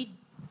 we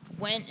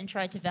went and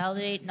tried to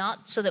validate,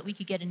 not so that we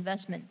could get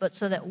investment, but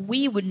so that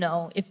we would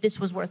know if this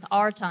was worth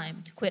our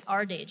time to quit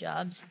our day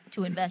jobs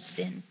to invest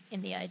in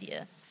the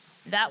idea.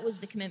 That was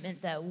the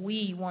commitment that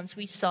once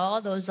we saw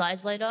those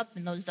eyes light up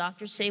and those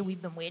doctors say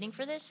we've been waiting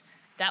for this,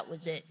 that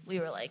was it. We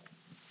were like,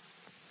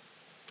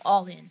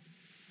 all in.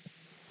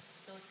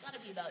 So it's got to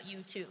be about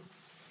you too.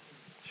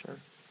 Sure.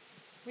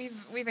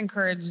 We've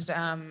encouraged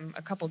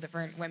a couple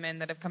different women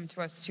that have come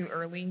to us too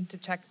early to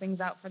check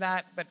things out for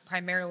that, but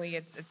primarily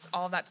it's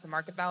all that to the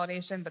market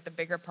validation, but the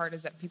bigger part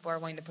is that people are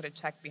willing to put a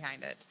check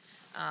behind it.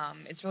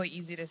 It's really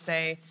easy to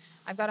say,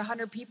 I've got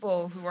 100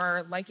 people who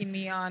are liking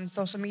me on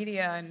social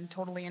media and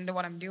totally into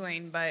what I'm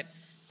doing, but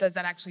does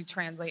that actually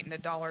translate into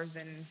dollars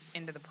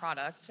into the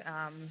product?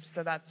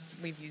 So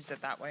we've used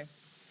it that way.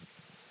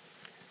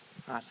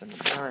 Awesome.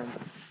 Aaron.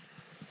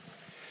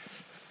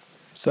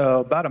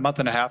 So about a month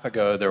and a half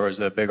ago, there was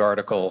a big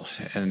article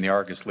in the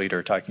Argus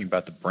Leader talking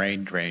about the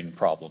brain drain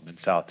problem in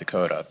South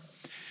Dakota.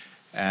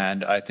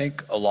 And I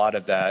think a lot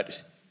of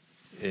that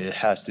it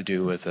has to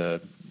do with a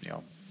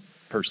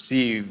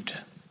perceived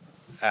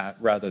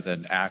rather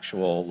than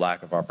actual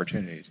lack of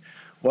opportunities.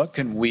 What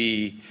can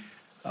we,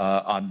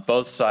 on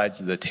both sides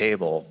of the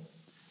table,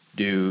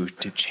 do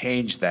to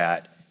change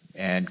that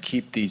and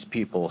keep these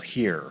people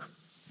here?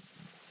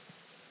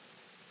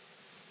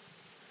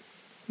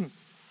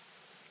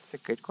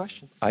 That's a good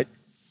question. I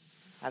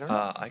don't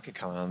know. I could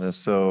comment on this.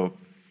 So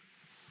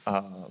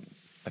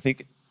I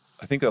think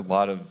a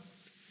lot of,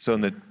 so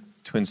in the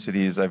Twin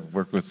Cities, I've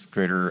worked with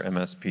Greater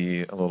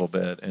MSP a little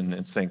bit, and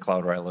in St.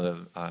 Cloud where I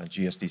live,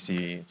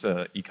 GSDC, it's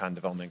econ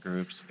development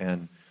groups,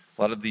 and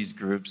a lot of these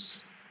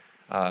groups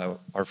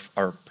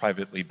are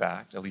privately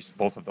backed. At least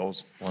both of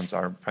those ones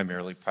are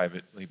primarily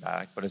privately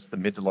backed, but it's the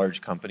mid to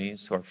large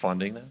companies who are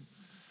funding them.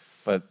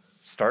 But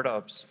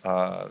startups,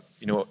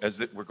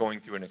 as we're going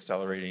through an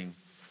accelerating,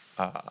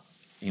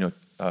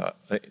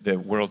 the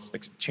world's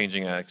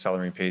changing at an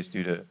accelerating pace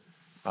due to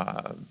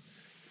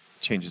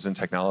changes in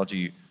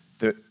technology.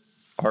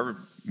 Our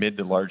mid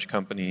to large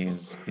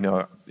companies, you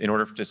know, in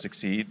order to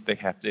succeed, they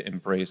have to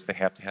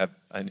have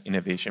an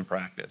innovation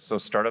practice. So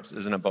startups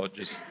isn't about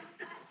just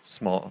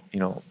small, you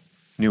know,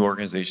 new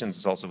organizations.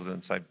 It's also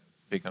inside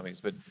big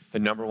companies. But the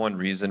number one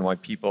reason why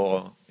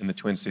people in the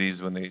Twin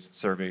Cities, when they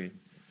survey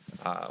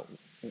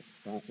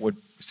what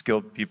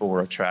skilled people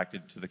were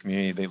attracted to the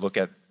community, they look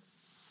at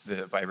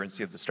the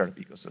vibrancy of the startup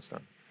ecosystem.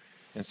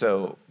 And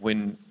so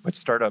but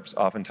startups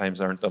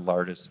oftentimes aren't the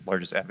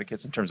largest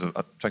advocates in terms of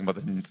talking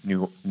about the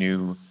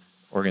new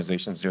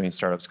organizations doing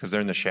startups, because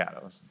they're in the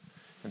shadows.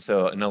 And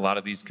so in a lot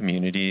of these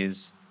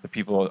communities, the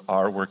people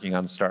are working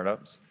on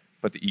startups,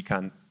 but the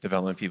econ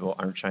development people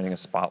aren't shining a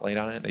spotlight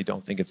on it. They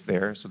don't think it's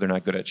there, so they're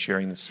not good at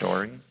sharing the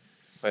story.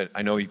 But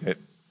I know you get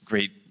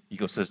great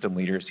ecosystem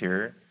leaders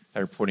here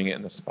that are putting it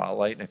in the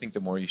spotlight. And I think the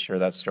more you share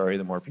that story,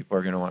 the more people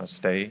are going to want to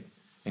stay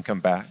and come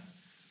back.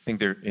 I think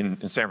they're in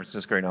San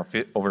Francisco right now,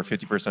 over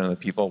 50% of the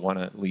people want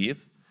to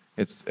leave.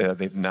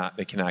 They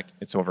cannot,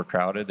 it's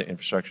overcrowded. The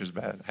infrastructure is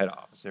bad. I had an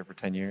office there for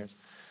 10 years.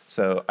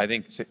 So I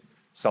think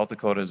South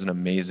Dakota is an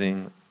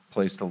amazing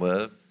place to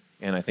live.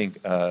 And I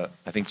think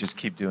just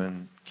keep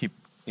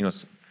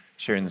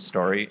sharing the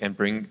story and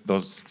bring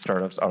those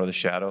startups out of the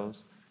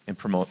shadows and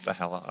promote the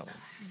hell out of them.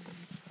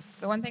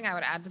 The one thing I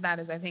would add to that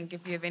is I think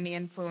if you have any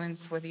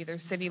influence with either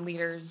city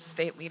leaders,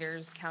 state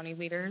leaders, county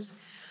leaders,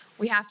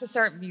 we have to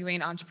start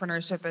viewing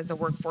entrepreneurship as a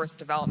workforce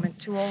development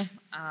tool.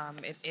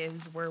 It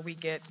is where we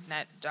get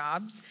net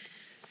jobs.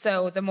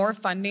 So the more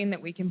funding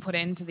that we can put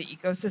into the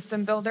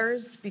ecosystem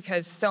builders,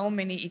 because so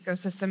many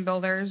ecosystem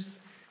builders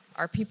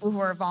are people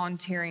who are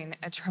volunteering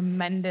a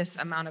tremendous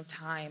amount of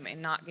time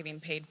and not getting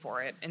paid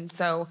for it. And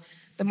so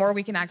the more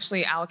we can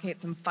actually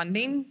allocate some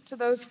funding to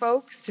those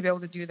folks to be able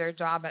to do their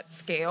job at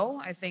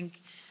scale, I think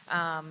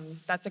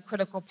that's a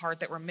critical part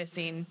that we're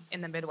missing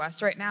in the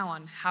Midwest right now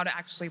on how to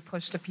actually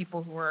push the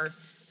people who are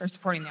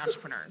supporting the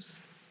entrepreneurs.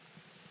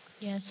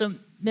 Yeah, so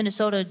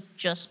Minnesota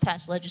just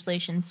passed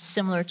legislation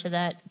similar to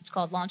that. It's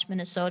called Launch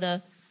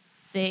Minnesota.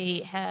 They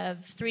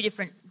have 3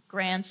 different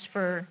grants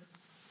for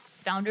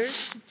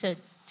founders to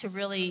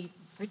really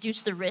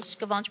reduce the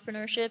risk of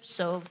entrepreneurship.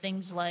 So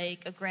things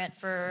like a grant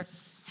for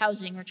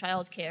housing or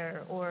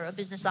childcare, or a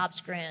business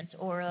ops grant,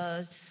 or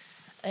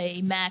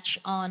a match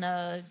on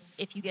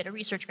if you get a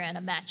research grant,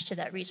 a match to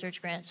that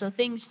research grant. So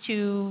things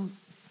to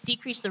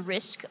decrease the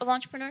risk of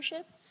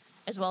entrepreneurship,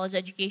 as well as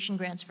education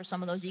grants for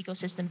some of those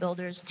ecosystem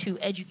builders to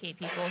educate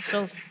people.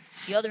 So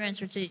the other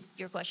answer to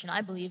your question,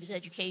 I believe, is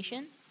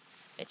education.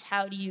 It's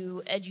how do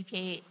you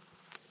educate,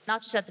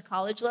 not just at the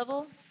college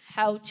level,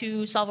 how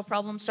to solve a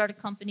problem, start a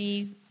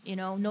company,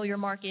 know your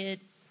market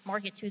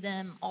to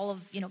them,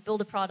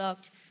 build a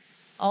product.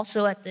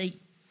 Also at the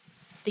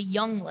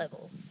young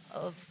level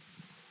of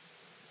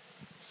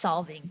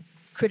solving,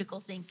 critical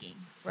thinking,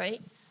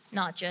 right?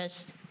 Not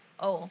just,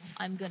 oh,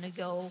 I'm going to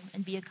go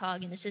and be a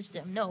cog in the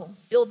system. No,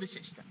 build the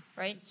system,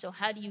 right? So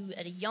how do you,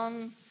 at a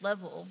young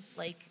level,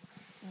 like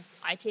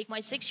I take my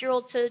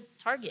 6-year-old to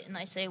Target and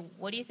I say,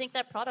 what do you think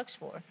that product's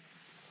for?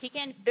 He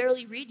can't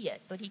barely read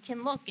yet, but he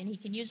can look and he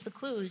can use the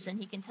clues and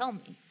he can tell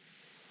me.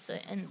 So,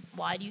 and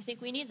why do you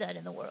think we need that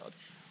in the world,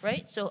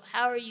 right? So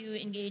how are you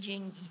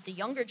engaging the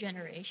younger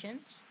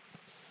generations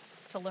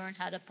to learn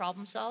how to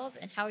problem solve,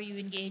 and how are you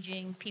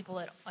engaging people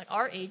at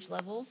our age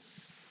level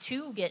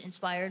to get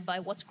inspired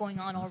by what's going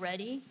on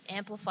already,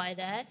 amplify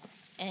that,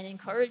 and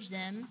encourage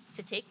them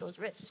to take those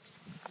risks?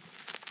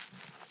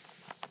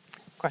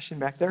 Question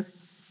back there?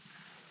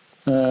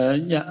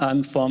 Yeah,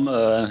 I'm from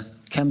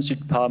chemistry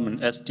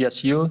department at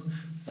SDSU.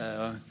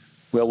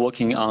 We're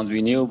working on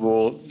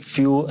renewable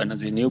fuel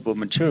and renewable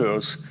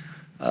materials.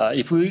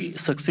 If we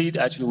succeed,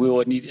 actually, we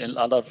will need a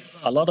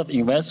lot of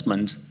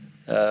investment,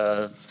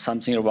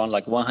 something around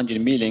like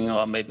 100 million,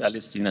 or maybe at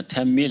least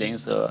 10 million.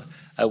 So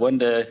I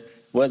wonder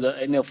whether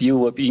any of you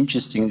would be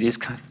interested in this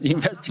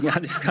investing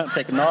in this kind of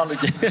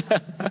technology.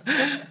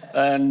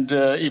 And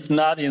if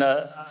not,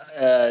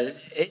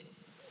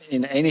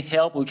 in any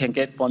help we can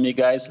get from you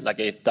guys,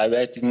 like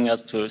directing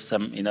us to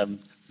some,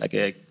 like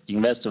a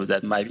investor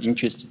that might be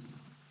interested.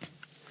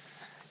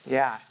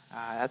 Yeah,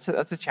 that's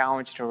a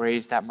challenge to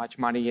raise that much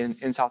money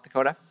in South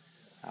Dakota.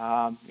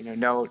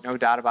 No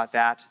doubt about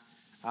that.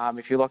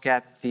 If you look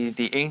at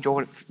the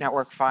Angel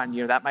Network Fund,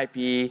 that might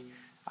be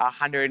a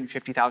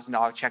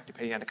 $150,000 check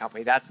depending on the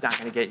company. That's not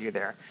going to get you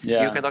there.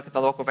 Yeah. You could look at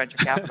the local venture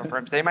capital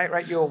firms. They might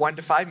write you a $1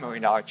 to $5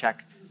 million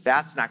check.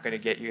 That's not going to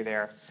get you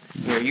there.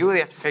 You really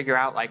have to figure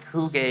out like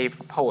who gave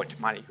Poet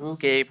money, who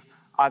gave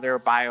other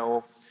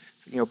biofuel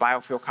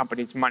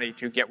companies money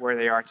to get where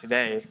they are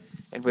today,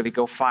 and really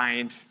go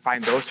find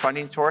those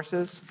funding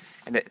sources.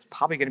 And it's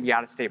probably going to be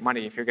out-of-state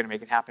money if you're going to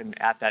make it happen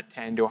at that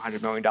 $10 to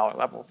 $100 million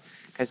level,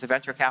 because the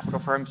venture capital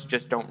firms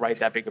just don't write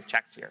that big of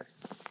checks here.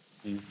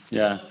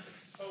 Yeah.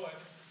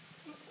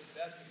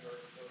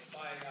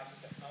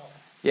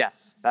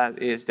 Yes, that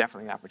is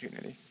definitely an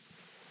opportunity.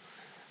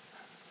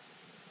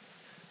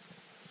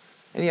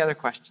 Any other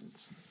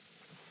questions?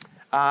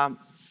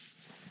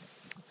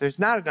 there's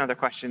not another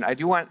question, I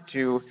do want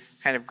to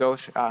kind of go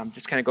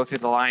through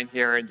the line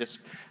here and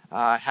just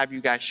have you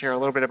guys share a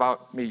little bit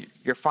about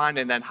your fund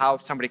and then how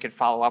somebody could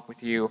follow up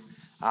with you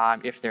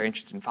if they're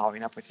interested in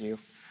following up with you.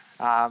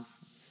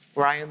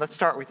 Ryan, let's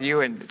start with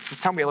you and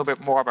just tell me a little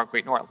bit more about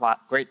Great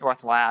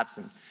North Labs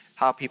and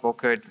how people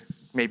could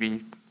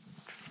maybe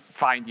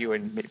find you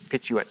and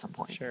pitch you at some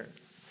point. Sure.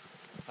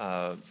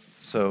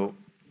 So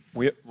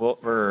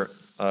we're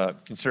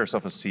consider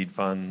ourselves a seed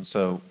fund.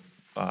 So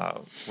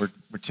we're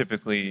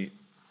typically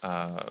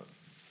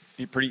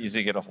pretty easy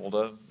to get a hold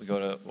of. We go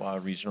to a lot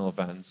of regional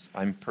events.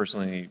 I'm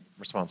personally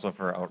responsible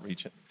for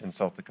outreach in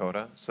South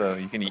Dakota. So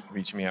you can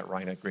reach me at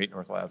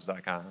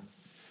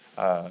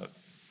ryan@greatnorthlabs.com.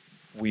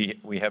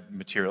 We have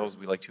materials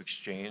we like to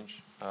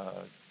exchange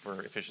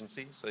for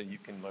efficiency, so you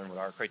can learn what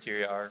our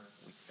criteria are.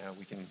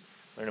 We can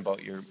learn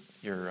about your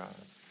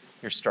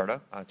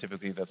startup.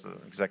 Typically, that's an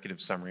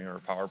executive summary or a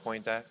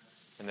PowerPoint deck.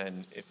 And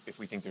then if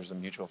we think there's a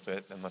mutual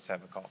fit, then let's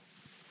have a call.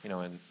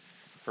 And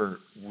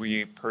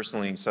we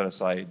personally set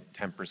aside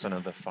 10%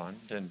 of the fund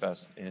to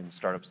invest in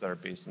startups that are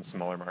based in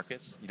smaller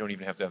markets. You don't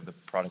even have to have the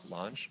product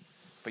launch,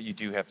 but you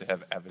do have to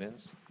have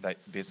evidence that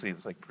basically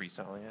it's like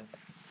pre-selling it,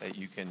 that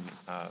you can,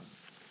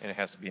 and it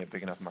has to be a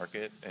big enough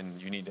market,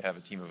 and you need to have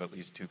a team of at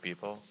least 2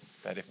 people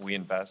that if we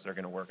invest, they're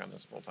going to work on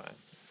this full time.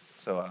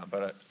 So,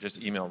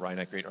 just email Ryan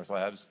at Great North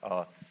Labs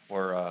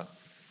or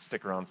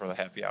stick around for the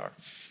happy hour.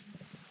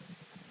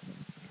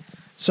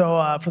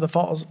 So for the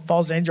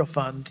Falls Angel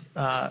Fund,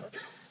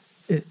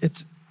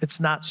 it's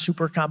not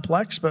super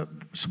complex, but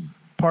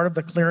part of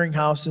the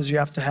clearinghouse is you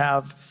have to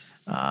have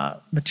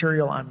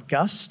material on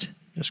Gust.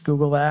 Just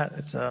Google that.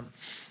 It's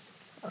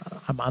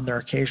I'm on there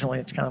occasionally.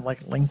 It's kind of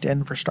like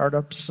LinkedIn for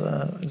startups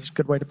is a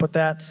good way to put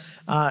that.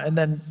 And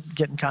then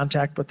get in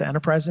contact with the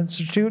Enterprise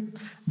Institute.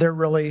 They're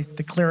really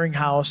the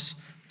clearinghouse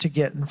to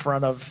get in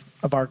front of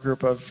our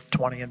group of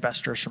 20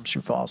 investors from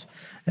Sioux Falls.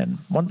 And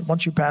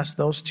once you pass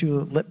those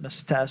 2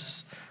 litmus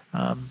tests,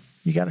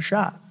 you got a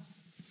shot.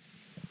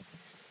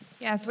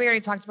 Yeah, so we already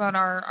talked about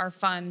our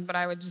fund, but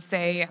I would just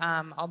say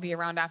I'll be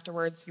around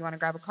afterwards. If you want to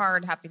grab a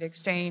card, happy to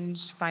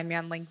exchange. Find me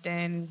on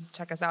LinkedIn.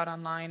 Check us out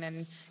online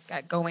and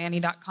at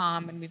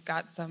goannie.com, and we've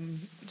got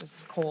some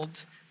just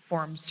cold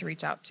forms to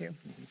reach out to.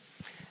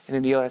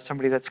 And Anila, as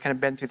somebody that's kind of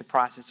been through the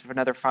process, if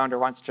another founder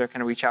wants to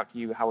kind of reach out to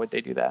you, how would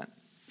they do that?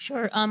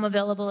 Sure, I'm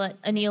available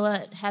at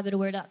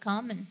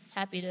anila@habitaware.com and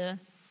happy to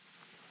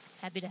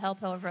help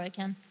however I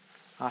can.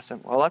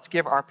 Awesome. Well, let's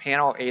give our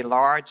panel a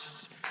large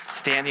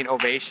standing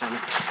ovation.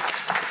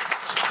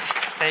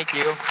 Thank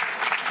you.